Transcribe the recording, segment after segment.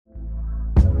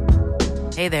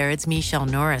Hey there, it's Michelle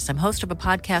Norris. I'm host of a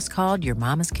podcast called Your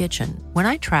Mama's Kitchen. When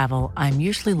I travel, I'm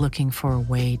usually looking for a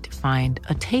way to find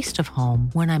a taste of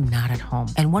home when I'm not at home.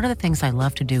 And one of the things I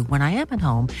love to do when I am at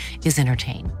home is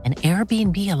entertain. And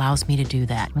Airbnb allows me to do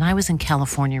that. When I was in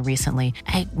California recently,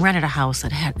 I rented a house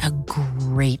that had a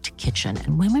great kitchen.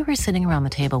 And when we were sitting around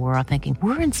the table, we were all thinking,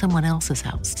 we're in someone else's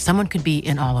house. Someone could be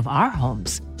in all of our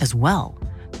homes as well.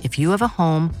 If you have a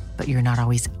home, but you're not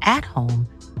always at home,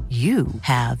 you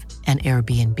have an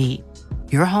Airbnb.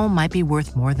 Your home might be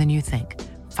worth more than you think.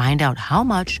 Find out how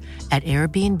much at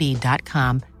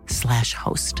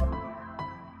airbnb.com/host.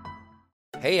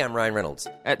 Hey, I'm Ryan Reynolds.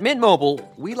 At Mint Mobile,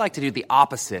 we like to do the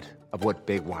opposite of what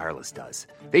Big Wireless does.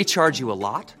 They charge you a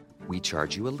lot, we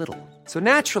charge you a little. So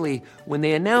naturally, when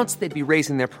they announced they'd be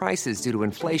raising their prices due to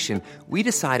inflation, we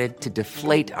decided to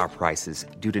deflate our prices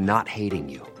due to not hating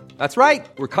you. That's right.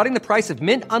 We're cutting the price of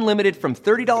Mint Unlimited from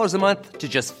 $30 a month to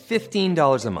just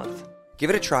 $15 a month.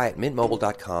 Give it a try at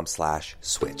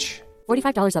mintmobile.com/switch.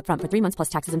 $45 up front for 3 months plus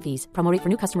taxes and fees. Promo rate for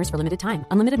new customers for limited time.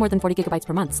 Unlimited more than 40 gigabytes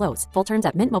per month. Slows full terms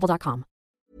at mintmobile.com.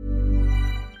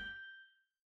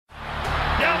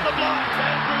 Down the block,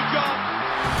 Andrew John.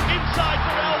 Inside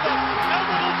for Elba.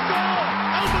 Elba will score.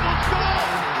 Elba will score.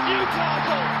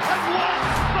 Newcastle have won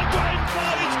the grand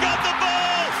final. He's got the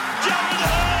ball. Jared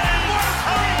Hayes.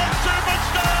 Oh,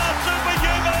 superstar,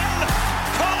 superhuman.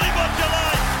 Call him what you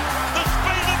like. The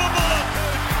speed of a bullet.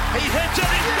 He hits it.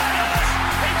 He's got it.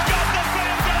 He's got the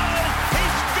field goal.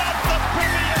 He's got the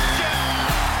premiership.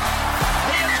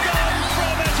 He has gone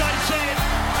from, as I said,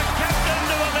 a captain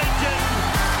to a legend.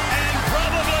 And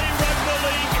probably rugby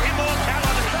league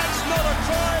immortality. That's not a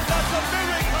try, that's a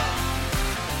miracle.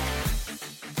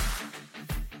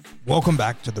 Welcome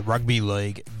back to the Rugby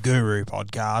League Guru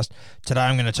podcast. Today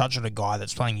I'm going to touch on a guy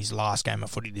that's playing his last game of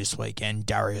footy this weekend,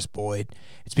 Darius Boyd.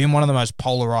 It's been one of the most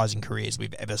polarising careers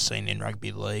we've ever seen in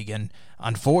rugby league, and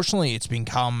unfortunately it's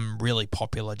become really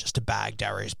popular just to bag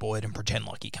Darius Boyd and pretend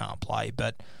like he can't play.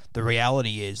 But the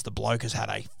reality is the bloke has had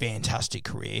a fantastic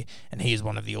career, and he is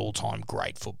one of the all-time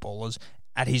great footballers.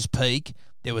 At his peak,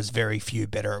 there was very few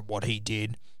better at what he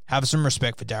did. Have some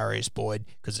respect for Darius Boyd,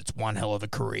 because it's one hell of a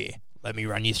career. Let me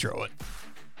run you through it.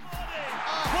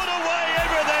 Put away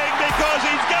everything because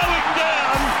he's going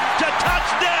down to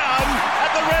touchdown at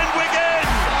the Randwick end.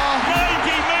 90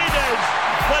 metres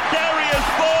for Darius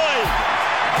Boyd.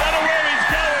 I don't know where he's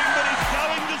going, but he's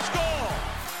going to score.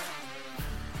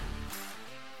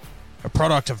 A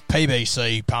product of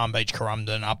PBC, Palm Beach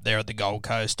Currumbin, up there at the Gold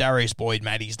Coast, Darius Boyd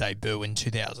made his debut in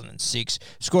 2006,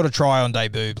 scored a try on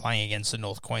debut playing against the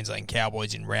North Queensland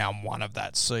Cowboys in round 1 of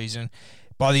that season.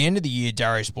 By the end of the year,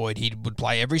 Darius Boyd, he would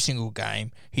play every single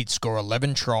game. He'd score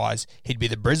 11 tries. He'd be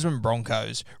the Brisbane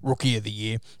Broncos Rookie of the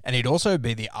Year, and he'd also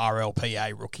be the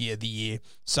RLPA Rookie of the Year.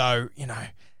 So,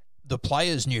 the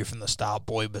players knew from the start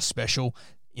Boyd was special.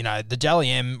 The Dally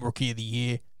M Rookie of the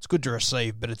Year, it's good to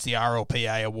receive, but it's the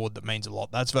RLPA award that means a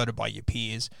lot. That's voted by your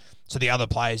peers. So the other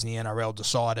players in the NRL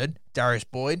decided Darius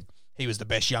Boyd, he was the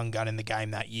best young gun in the game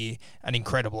that year. An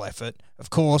incredible effort. Of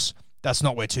course, that's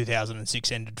not where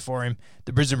 2006 ended for him.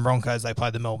 The Brisbane Broncos, they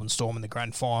played the Melbourne Storm in the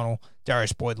grand final.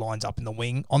 Darius Boyd lines up on the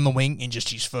wing in just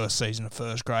his first season of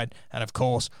first grade. And of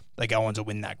course, they go on to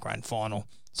win that grand final.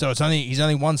 So he's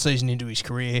only one season into his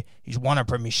career. He's won a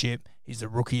premiership. He's the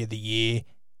Rookie of the Year.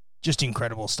 Just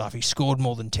incredible stuff. He scored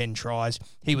more than 10 tries.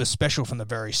 He was special from the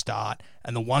very start.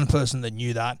 And the one person that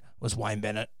knew that was Wayne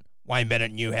Bennett. Wayne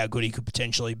Bennett knew how good he could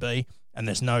potentially be. And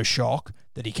there's no shock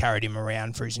that he carried him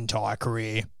around for his entire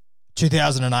career.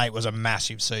 2008 was a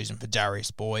massive season for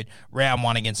Darius Boyd. Round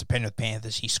 1 against the Penrith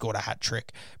Panthers, he scored a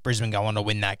hat-trick. Brisbane go on to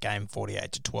win that game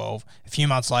 48-12. A few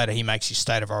months later, he makes his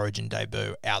State of Origin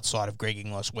debut outside of Greg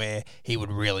Inglis, where he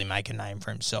would really make a name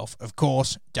for himself. Of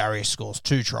course, Darius scores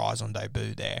 2 tries on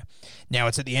debut there. Now,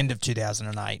 it's at the end of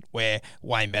 2008 where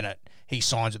Wayne Bennett, he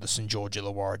signs with the St George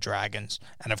Illawarra Dragons.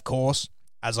 And of course,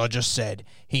 as I just said,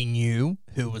 he knew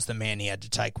who was the man he had to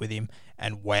take with him,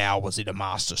 and wow, was it a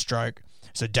masterstroke.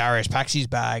 So Darius packs his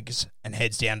bags and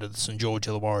heads down to the St George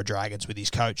Illawarra Dragons with his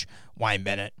coach, Wayne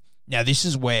Bennett. Now, this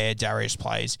is where Darius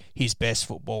plays his best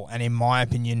football, and in my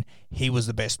opinion, he was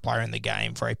the best player in the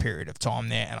game for a period of time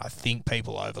there, and I think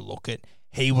people overlook it.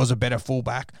 He was a better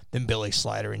fullback than Billy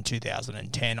Slater in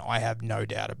 2010. I have no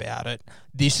doubt about it.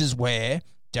 This is where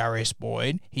Darius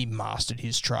Boyd, he mastered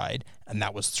his trade, and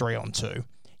that was 3-on-2.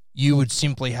 You would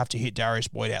simply have to hit Darius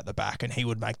Boyd out the back and he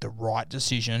would make the right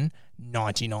decision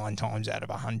 99 times out of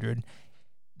 100.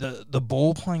 The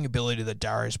ball-playing ability that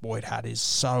Darius Boyd had is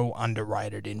so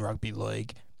underrated in rugby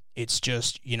league. It's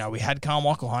just, we had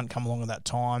Carmichael Hunt come along at that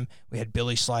time. We had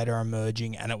Billy Slater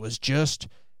emerging, and it was just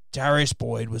Darius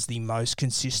Boyd was the most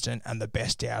consistent and the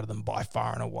best out of them by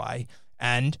far and away.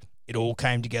 And it all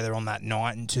came together on that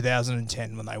night in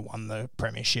 2010 when they won the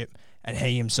premiership, and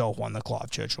he himself won the Clive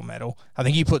Churchill medal. I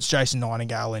think he puts Jason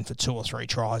Nightingale in for 2 or 3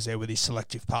 tries there with his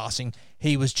selective passing.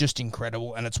 He was just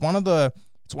incredible, and it's one of the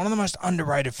most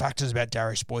underrated factors about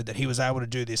Darius Boyd that he was able to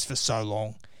do this for so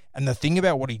long. And the thing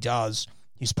about what he does,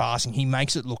 his passing, he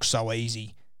makes it look so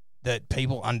easy that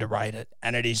people underrate it,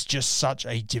 and it is just such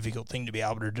a difficult thing to be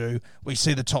able to do. We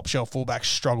see the top shelf fullbacks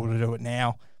struggle to do it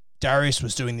now. Darius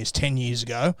was doing this 10 years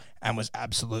ago and was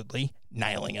absolutely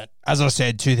nailing it. As I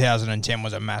said, 2010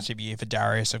 was a massive year for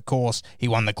Darius. Of course, he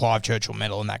won the Clive Churchill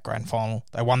medal in that grand final.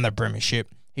 They won the premiership.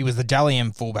 He was the Dally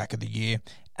M fullback of the year,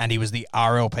 and he was the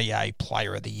RLPA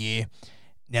player of the year.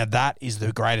 Now, that is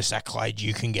the greatest accolade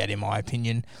you can get, in my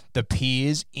opinion. The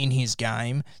peers in his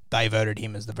game, they voted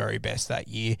him as the very best that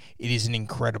year. It is an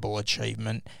incredible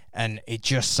achievement, and it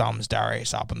just sums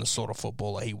Darius up in the sort of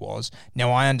footballer he was.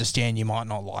 Now, I understand you might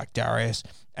not like Darius,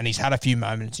 and he's had a few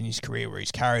moments in his career where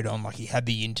he's carried on. Like, he had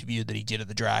the interview that he did at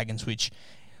the Dragons, which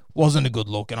wasn't a good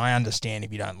look, and I understand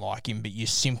if you don't like him, but you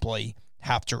simply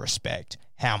have to respect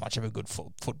how much of a good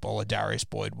footballer Darius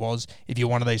Boyd was. If you're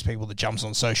one of these people that jumps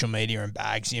on social media and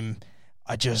bags him,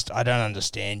 I don't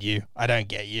understand you. I don't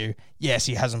get you. Yes,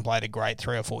 he hasn't played a great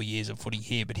 3 or 4 years of footy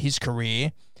here, but his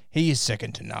career, he is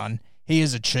second to none. He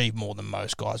has achieved more than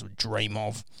most guys would dream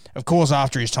of. Of course,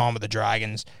 after his time with the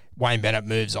Dragons, Wayne Bennett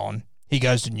moves on. He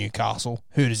goes to Newcastle.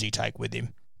 Who does he take with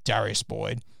him? Darius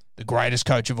Boyd, the greatest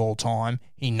coach of all time.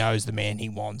 He knows the man he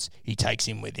wants. He takes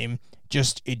him with him.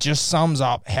 It just sums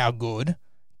up how good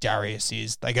Darius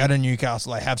is. They go to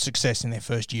Newcastle, they have success in their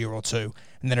first year or two,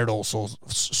 and then it all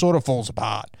sort of falls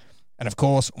apart. And of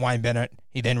course, Wayne Bennett,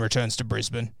 he then returns to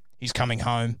Brisbane. He's coming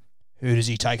home. Who does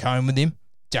he take home with him?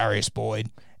 Darius Boyd.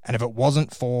 And if it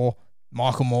wasn't for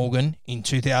Michael Morgan in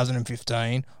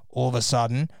 2015, all of a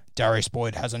sudden, Darius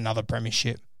Boyd has another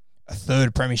premiership, a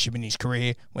 3rd premiership in his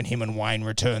career when him and Wayne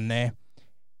return there.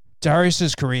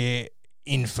 Darius's career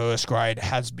in first grade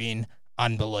has been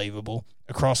unbelievable.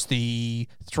 Across the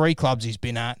 3 clubs he's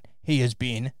been at, he has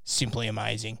been simply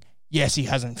amazing. Yes, he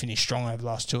hasn't finished strong over the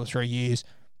last 2 or 3 years,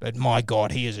 but my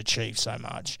God, he has achieved so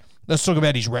much. Let's talk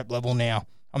about his rep level now.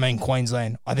 I mean,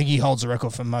 Queensland, I think he holds the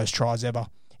record for most tries ever.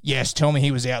 Yes, tell me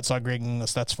he was outside Greg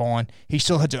Inglis, that's fine. He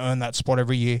still had to earn that spot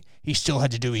every year. He still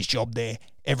had to do his job there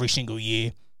every single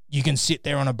year. You can sit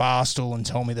there on a bar stool and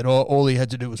tell me that all he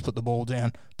had to do was put the ball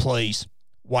down. Please,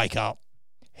 wake up.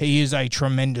 He is a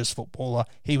tremendous footballer.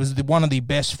 He was one of the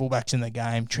best fullbacks in the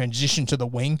game, transitioned to the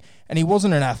wing, and he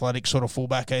wasn't an athletic sort of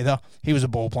fullback either. He was a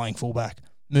ball-playing fullback.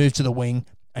 Moved to the wing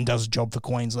and does a job for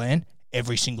Queensland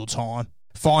every single time.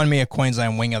 Find me a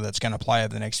Queensland winger that's going to play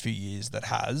over the next few years that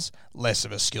has less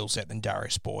of a skill set than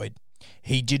Darius Boyd.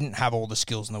 He didn't have all the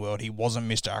skills in the world. He wasn't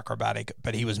Mr. Acrobatic,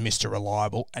 but he was Mr.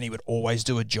 Reliable, and he would always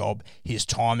do a job. His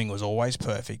timing was always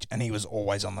perfect, and he was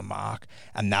always on the mark.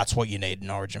 And that's what you need in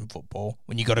Origin football.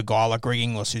 When you got a guy like Greg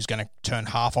Inglis who's going to turn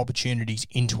half opportunities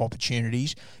into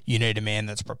opportunities, you need a man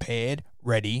that's prepared,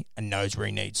 ready, and knows where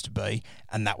he needs to be.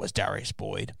 And that was Darius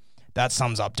Boyd. That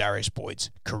sums up Darius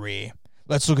Boyd's career.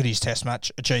 Let's look at his test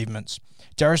match achievements.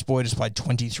 Darius Boyd has played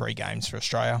 23 games for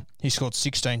Australia. He scored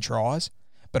 16 tries.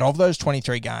 But of those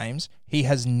 23 games, he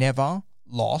has never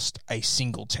lost a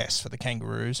single test for the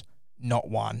Kangaroos. Not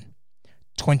one.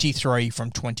 23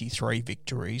 from 23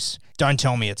 victories. Don't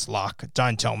tell me it's luck.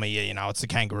 Don't tell me, it's the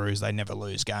Kangaroos. They never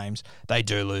lose games. They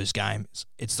do lose games.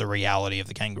 It's the reality of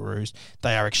the Kangaroos.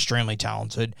 They are extremely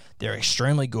talented. They're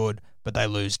extremely good, but they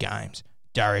lose games.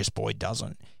 Darius Boyd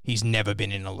doesn't. He's never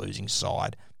been in a losing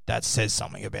side. That says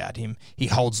something about him. He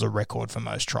holds the record for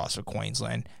most tries for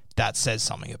Queensland. That says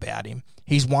something about him.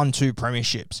 He's won 2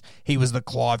 premierships. He was the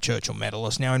Clive Churchill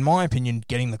medalist. Now, in my opinion,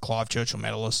 getting the Clive Churchill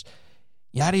medalist,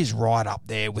 that is right up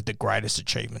there with the greatest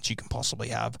achievements you can possibly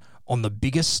have. On the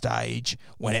biggest stage,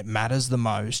 when it matters the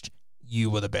most, you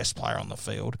were the best player on the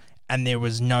field. And there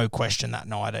was no question that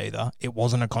night either. It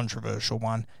wasn't a controversial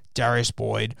one. Darius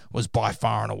Boyd was by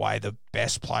far and away the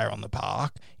best player on the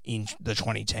park in the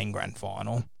 2010 grand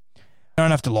final. You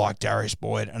don't have to like Darius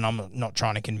Boyd, and I'm not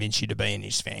trying to convince you to be in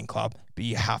his fan club, but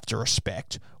you have to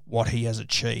respect what he has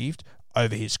achieved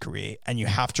over his career, and you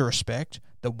have to respect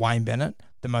that Wayne Bennett,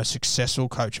 the most successful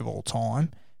coach of all time,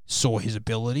 saw his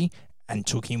ability and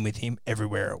took him with him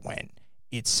everywhere it went.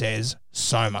 It says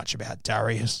so much about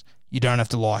Darius. You don't have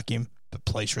to like him, but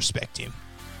please respect him.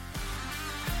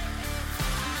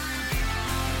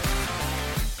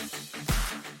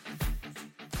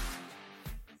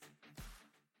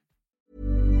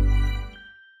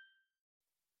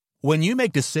 When you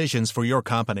make decisions for your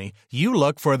company, you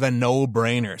look for the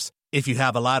no-brainers. If you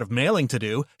have a lot of mailing to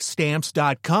do,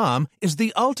 Stamps.com is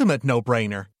the ultimate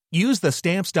no-brainer. Use the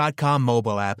Stamps.com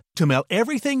mobile app to mail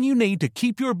everything you need to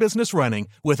keep your business running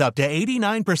with up to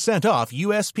 89% off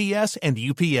USPS and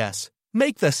UPS.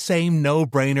 Make the same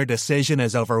no-brainer decision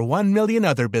as over 1 million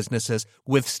other businesses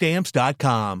with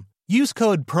Stamps.com. Use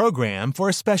code PROGRAM for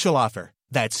a special offer.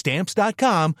 That's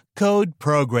Stamps.com, code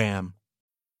PROGRAM.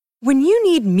 When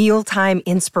you need mealtime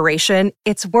inspiration,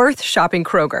 it's worth shopping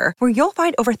Kroger, where you'll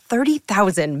find over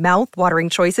 30,000 mouth-watering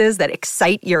choices that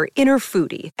excite your inner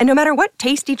foodie. And no matter what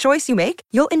tasty choice you make,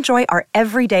 you'll enjoy our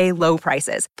everyday low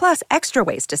prices, plus extra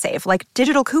ways to save, like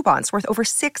digital coupons worth over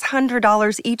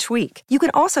 $600 each week. You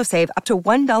can also save up to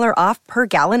 $1 off per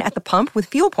gallon at the pump with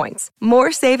fuel points.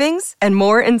 More savings and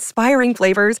more inspiring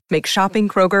flavors make shopping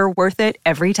Kroger worth it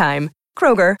every time.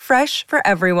 Kroger, fresh for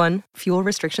everyone. Fuel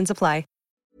restrictions apply.